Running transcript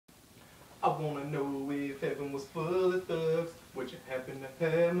I wanna know if heaven was full of thugs, would you happen to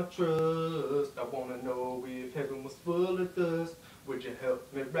have my trust? I wanna know if heaven was full of thugs, would you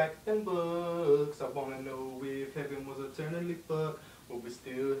help me rack them books? I wanna know if heaven was eternally fucked, would we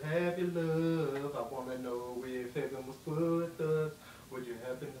still have your love? I wanna know if heaven was full of thugs, would you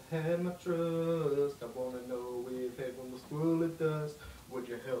happen to have my trust? I wanna know if heaven was full of dust, would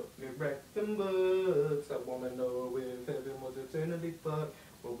you help me rack them books? I wanna know if heaven was eternally fucked,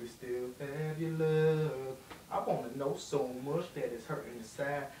 but we still have your love. I wanna know so much that it's hurting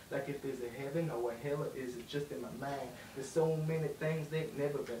inside. Like if there's a heaven or a hell, or is it just in my mind? There's so many things that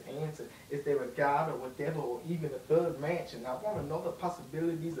never been answered. Is there a God or a devil or even a third mansion? I wanna know the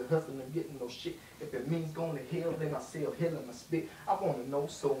possibilities of hustling and getting no shit. If it means going to hell, then I sell hell in my spit. I wanna know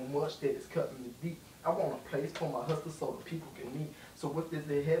so much that it's cutting me deep. I want a place for my hustle so the people can meet. So if there's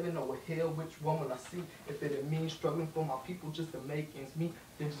a heaven or a hell, which one will I see? If it means struggling for my people just to make ends meet,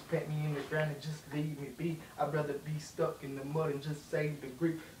 then just pat me in the ground and just leave me be. I'd rather be stuck in the mud and just save the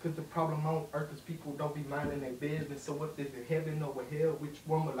grief. Cause the problem on earth is people don't be minding their business. So if there's a heaven or a hell, which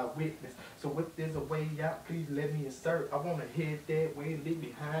one will I witness? So if there's a way out, please let me insert. I wanna head that way and leave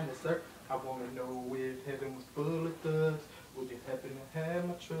behind the cert. I wanna know if heaven was full of thugs, would you happen to have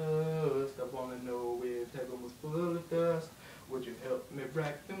my trust? I wanna know if heaven was full of dust, would you help me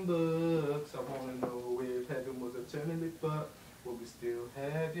rack them books? I wanna know if heaven was eternally fucked, would we still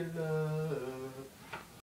have your love?